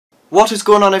What is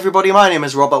going on, everybody? My name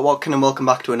is Robert Watkin and welcome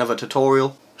back to another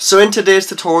tutorial. So in today's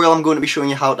tutorial I'm going to be showing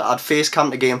you how to add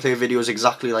Facecam to gameplay videos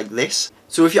exactly like this.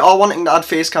 So if you are wanting to add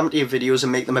Facecam to your videos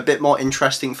and make them a bit more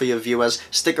interesting for your viewers,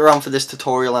 stick around for this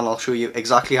tutorial and I'll show you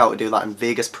exactly how to do that in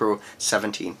Vegas Pro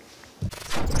 17.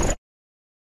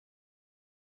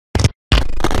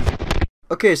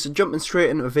 Okay, so jumping straight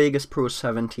into Vegas Pro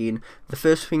 17, the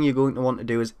first thing you're going to want to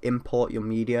do is import your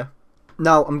media.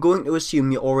 Now, I'm going to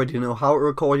assume you already know how to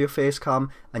record your Facecam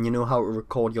and you know how to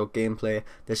record your gameplay.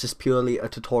 This is purely a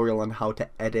tutorial on how to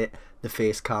edit the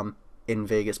Facecam in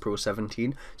Vegas Pro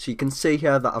 17. So you can see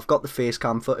here that I've got the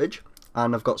Facecam footage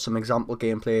and I've got some example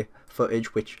gameplay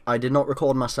footage which I did not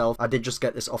record myself. I did just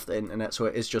get this off the internet, so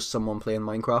it is just someone playing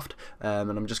Minecraft,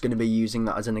 and I'm just going to be using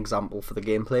that as an example for the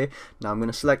gameplay. Now I'm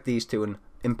going to select these two and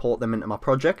import them into my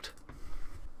project.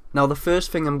 Now the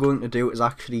first thing I'm going to do is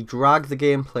actually drag the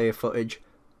gameplay footage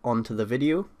onto the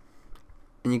video,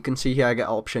 and you can see here I get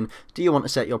an option, do you want to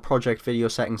set your project video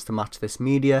settings to match this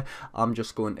media? I'm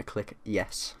just going to click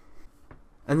yes.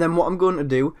 And then what I'm going to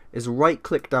do is right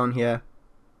click down here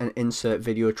and insert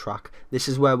video track. This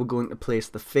is where we're going to place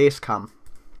the Facecam.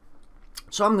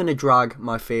 So I'm going to drag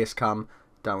my Facecam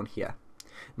down here.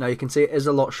 Now you can see it is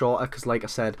a lot shorter because, like I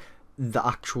said, the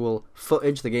actual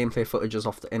footage, the gameplay footage, is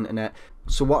off the internet.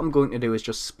 So what I'm going to do is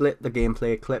just split the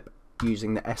gameplay clip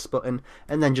using the S button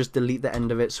and then just delete the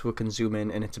end of it so we can zoom in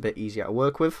and it's a bit easier to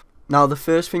work with. Now the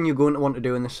first thing you're going to want to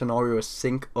do in this scenario is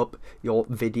sync up your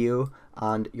video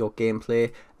and your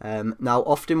gameplay. Now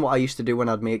often what I used to do when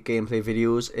I'd make gameplay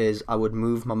videos is I would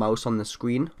move my mouse on the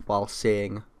screen while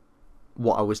saying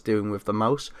what I was doing with the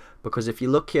mouse, because if you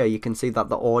look here you can see that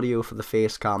the audio for the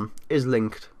Facecam is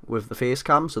linked with the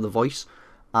Facecam, so the voice,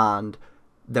 and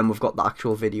then we've got the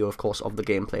actual video of course of the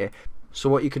gameplay. So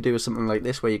what you could do is something like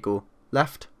this where you go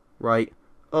left, right,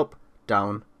 up,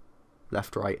 down,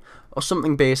 left, right, or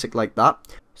something basic like that.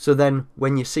 So then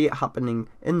when you see it happening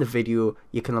in the video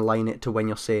you can align it to when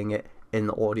you're saying it in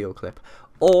the audio clip.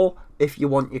 Or if you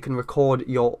want, you can record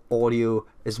your audio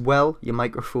as well, your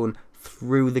microphone,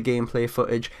 through the gameplay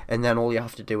footage, and then all you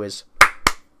have to do is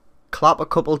clap a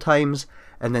couple times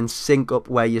and then sync up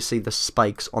where you see the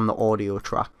spikes on the audio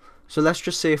track. So let's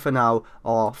just say for now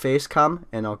our Facecam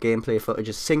and our gameplay footage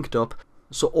is synced up,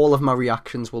 so all of my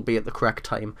reactions will be at the correct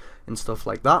time and stuff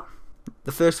like that.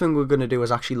 The first thing we're going to do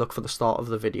is actually look for the start of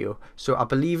the video. So I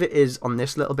believe it is on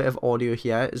this little bit of audio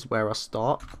here is where I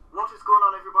start. What is going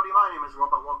on, everybody? My name is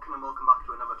Robert Watkin and welcome back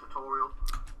to another tutorial.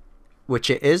 Which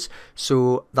it is,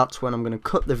 so that's when I'm going to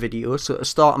cut the video. So to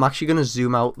start I'm actually going to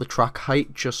zoom out the track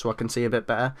height just so I can see a bit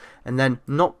better, and then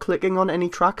not clicking on any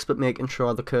tracks but making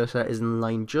sure the cursor is in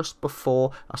line just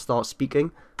before I start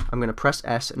speaking. I'm going to press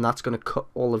S and that's going to cut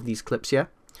all of these clips here.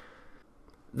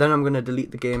 Then I'm going to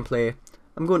delete the gameplay,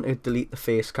 I'm going to delete the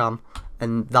Facecam,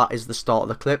 and that is the start of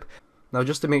the clip. Now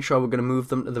just to make sure, we're going to move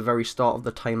them to the very start of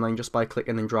the timeline just by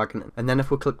clicking and dragging it, and then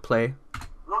if we click play,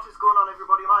 what is going on,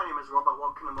 everybody? My name is Robert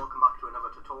Watkin and welcome back to another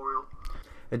tutorial.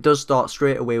 It does start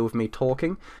straight away with me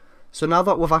talking. So now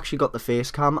that we've actually got the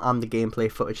Facecam and the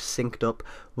gameplay footage synced up,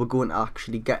 we're going to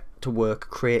actually get to work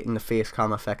creating the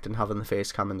Facecam effect and having the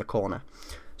Facecam in the corner.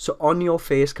 So on your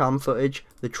Facecam footage,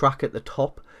 the track at the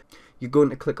top, you're going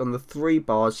to click on the three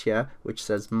bars here which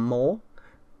says more.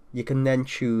 You can then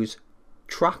choose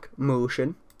track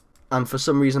motion, and for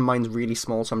some reason mine's really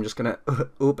small, so I'm just going to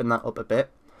open that up a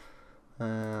bit.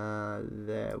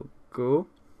 There we go.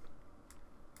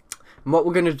 And what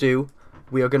we're going to do,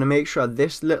 we are going to make sure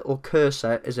this little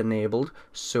cursor is enabled,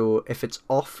 so if it's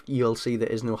off you'll see there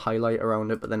is no highlight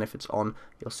around it, but then if it's on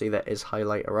you'll see there is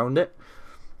highlight around it.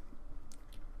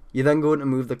 You're then going to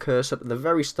move the cursor to the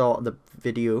very start of the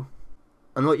video,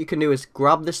 and what you can do is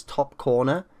grab this top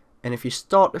corner, and if you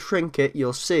start to shrink it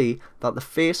you'll see that the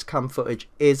Facecam footage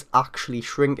is actually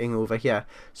shrinking over here.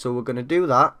 So we're going to do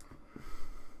that,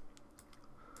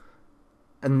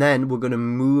 and then we're going to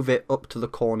move it up to the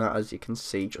corner, as you can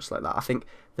see, just like that. I think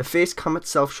the Facecam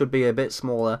itself should be a bit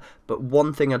smaller, but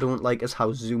one thing I don't like is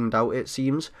how zoomed out it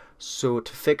seems. So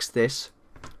to fix this,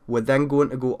 we're then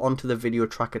going to go onto the video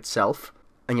track itself,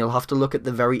 and you'll have to look at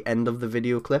the very end of the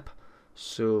video clip.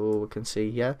 So we can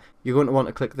see here, you're going to want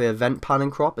to click the event pan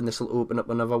and crop, and this will open up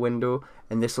another window,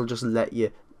 and this will just let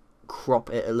you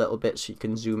crop it a little bit so you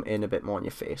can zoom in a bit more on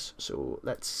your face. So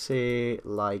let's say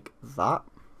like that.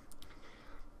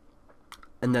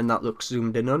 And then that looks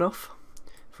zoomed in enough.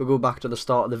 If we go back to the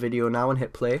start of the video now and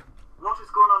hit play. What is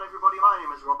going on, everybody? My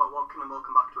name is Robert Watkin and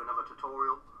welcome back to another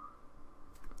tutorial.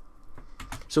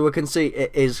 So we can see it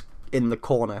is in the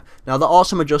corner. Now there are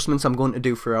some adjustments I'm going to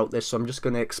do throughout this, so I'm just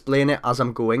going to explain it as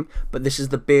I'm going, but this is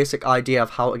the basic idea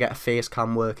of how to get a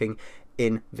Facecam working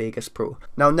in Vegas Pro.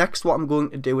 Now next what I'm going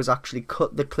to do is actually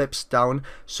cut the clips down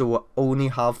so we'll only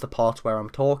have the parts where I'm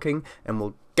talking, and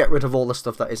we'll get rid of all the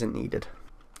stuff that isn't needed.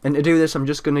 And to do this, I'm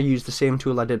just going to use the same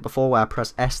tool I did before, where I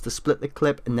press S to split the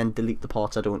clip and then delete the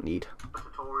parts I don't need.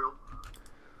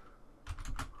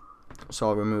 So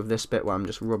I'll remove this bit where I'm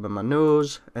just rubbing my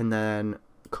nose, and then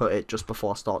cut it just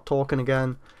before I start talking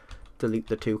again. Delete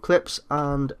the 2 clips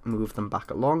and move them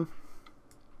back along.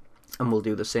 And we'll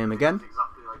do the same again.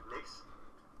 Exactly like this.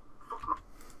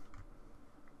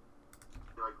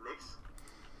 Like this.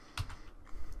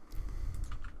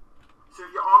 So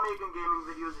if you are making gaming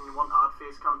videos and you want to add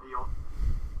Facecam to your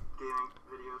gaming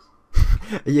videos,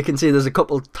 you can see there's a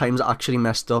couple times I actually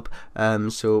messed up,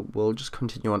 so we'll just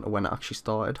continue on to when it actually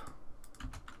started.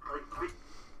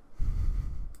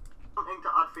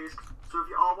 So if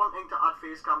you are wanting to add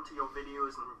Facecam to your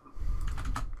videos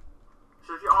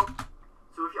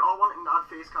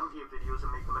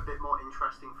and make them a bit more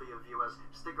interesting for your viewers,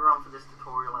 stick around for this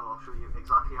tutorial and I'll show you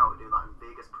exactly how to do that in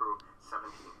Vegas Pro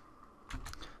 17.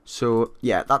 So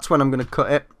yeah, that's when I'm going to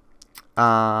cut it,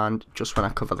 and just when I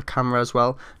cover the camera as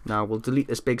well. Now we'll delete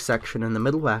this big section in the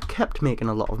middle where I kept making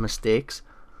a lot of mistakes,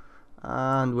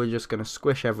 and we're just going to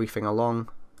squish everything along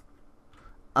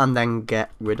and then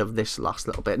get rid of this last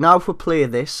little bit. Now if we play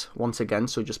this once again,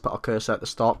 so just put our cursor at the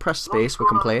start, press space, we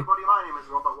can play. My name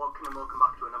is Robert Watkin and welcome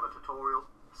back to another tutorial.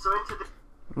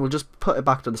 We'll just put it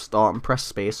back to the start and press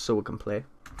space so we can play.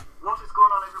 What is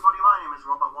going on everybody, my name is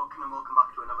Robert Watkin and welcome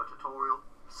back to another tutorial.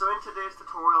 So in today's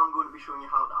tutorial I'm going to be showing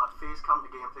you how to add Facecam to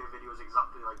gameplay videos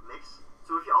exactly like this.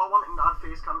 So if you are wanting to add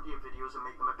Facecam to your videos and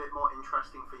make them a bit more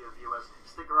interesting for your viewers,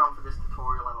 stick around for this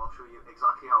tutorial and I'll show you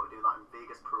exactly how to do that in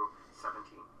Vegas Pro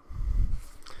 17.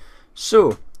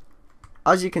 So,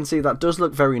 as you can see, that does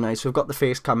look very nice. We've got the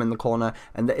Facecam in the corner,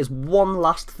 and there is one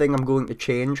last thing I'm going to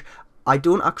change. I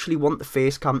don't actually want the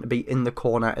Facecam to be in the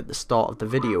corner at the start of the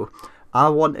video. I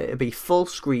want it to be full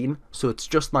screen, so it's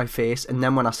just my face, and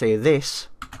then when I say this,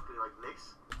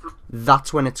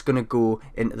 that's when it's going to go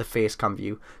into the Facecam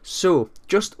view. So,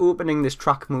 just opening this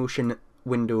track motion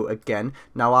window again.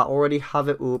 Now I already have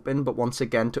it open, but once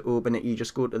again, to open it you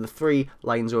just go to the 3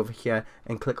 lines over here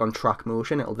and click on track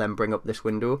motion. It'll then bring up this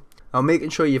window. Now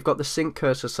making sure you've got the sync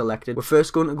cursor selected, we're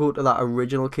first going to go to that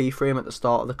original keyframe at the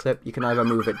start of the clip. You can either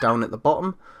move it down at the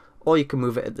bottom or you can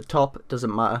move it at the top, it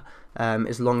doesn't matter,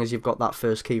 as long as you've got that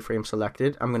first keyframe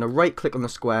selected. I'm going to right click on the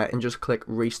square and just click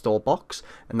restore box,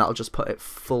 and that'll just put it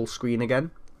full screen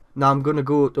again. Now I'm going to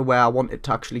go to where I want it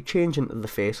to actually change into the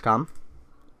Facecam,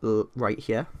 right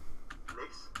here.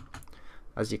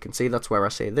 As you can see, that's where I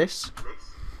say this.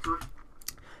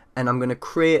 And I'm going to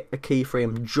create a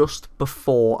keyframe just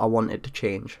before I want it to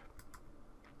change.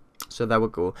 So there we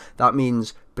go. That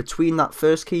means between that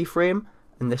first keyframe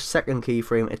and the second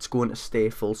keyframe, it's going to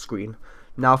stay full screen.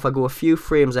 Now if I go a few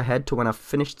frames ahead to when I've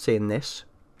finished saying this,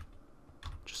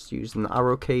 just using the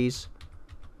arrow keys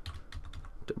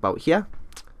to about here,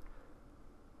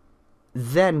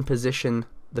 then position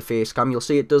the Facecam, you'll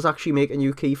see it does actually make a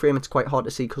new keyframe. It's quite hard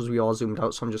to see because we are zoomed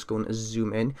out, so I'm just going to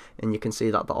zoom in, and you can see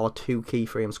that there are 2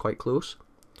 keyframes quite close.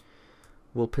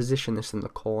 We'll position this in the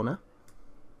corner.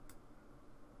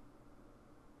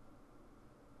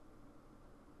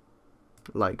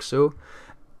 Like so.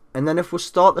 And then if we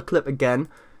start the clip again,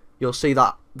 you'll see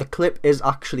that the clip is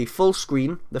actually full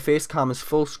screen. The Facecam is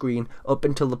full screen up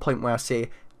until the point where I say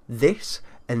this,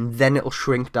 and then it'll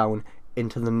shrink down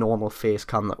into the normal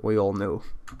Facecam that we all know.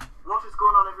 What is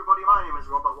going on everybody, my name is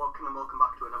Robert Watkin and welcome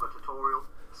back to another tutorial.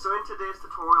 So in today's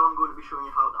tutorial I'm going to be showing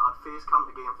you how to add Facecam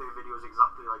to gameplay videos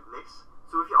exactly like this.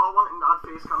 So if you are wanting to add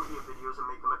Facecam to your videos and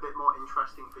make them a bit more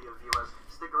interesting for your viewers,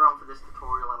 stick around for this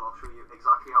tutorial and I'll show you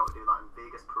exactly how to do that in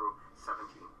Vegas Pro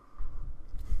 17.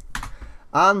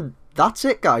 And that's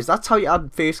it guys, that's how you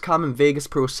add Facecam in Vegas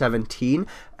Pro 17.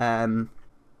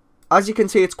 As you can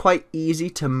see, it's quite easy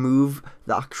to move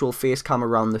the actual Facecam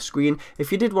around the screen.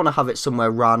 If you did want to have it somewhere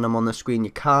random on the screen,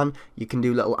 you can. You can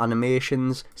do little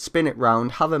animations, spin it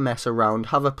round, have a mess around,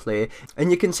 have a play. And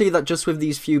you can see that just with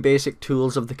these few basic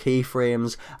tools of the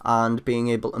keyframes and being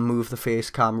able to move the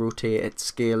Facecam, rotate it,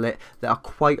 scale it, there are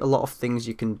quite a lot of things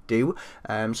you can do.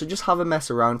 So just have a mess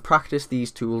around, practice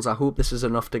these tools. I hope this is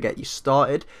enough to get you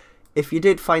started. If you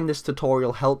did find this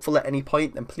tutorial helpful at any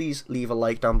point, then please leave a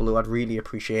like down below, I'd really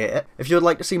appreciate it. If you would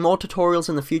like to see more tutorials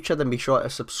in the future, then be sure to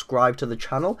subscribe to the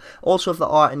channel. Also, if there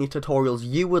are any tutorials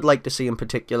you would like to see in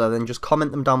particular, then just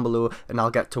comment them down below and I'll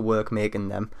get to work making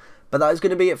them. But that is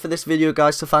going to be it for this video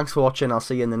guys, so thanks for watching, I'll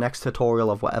see you in the next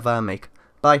tutorial of whatever I make.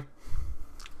 Bye.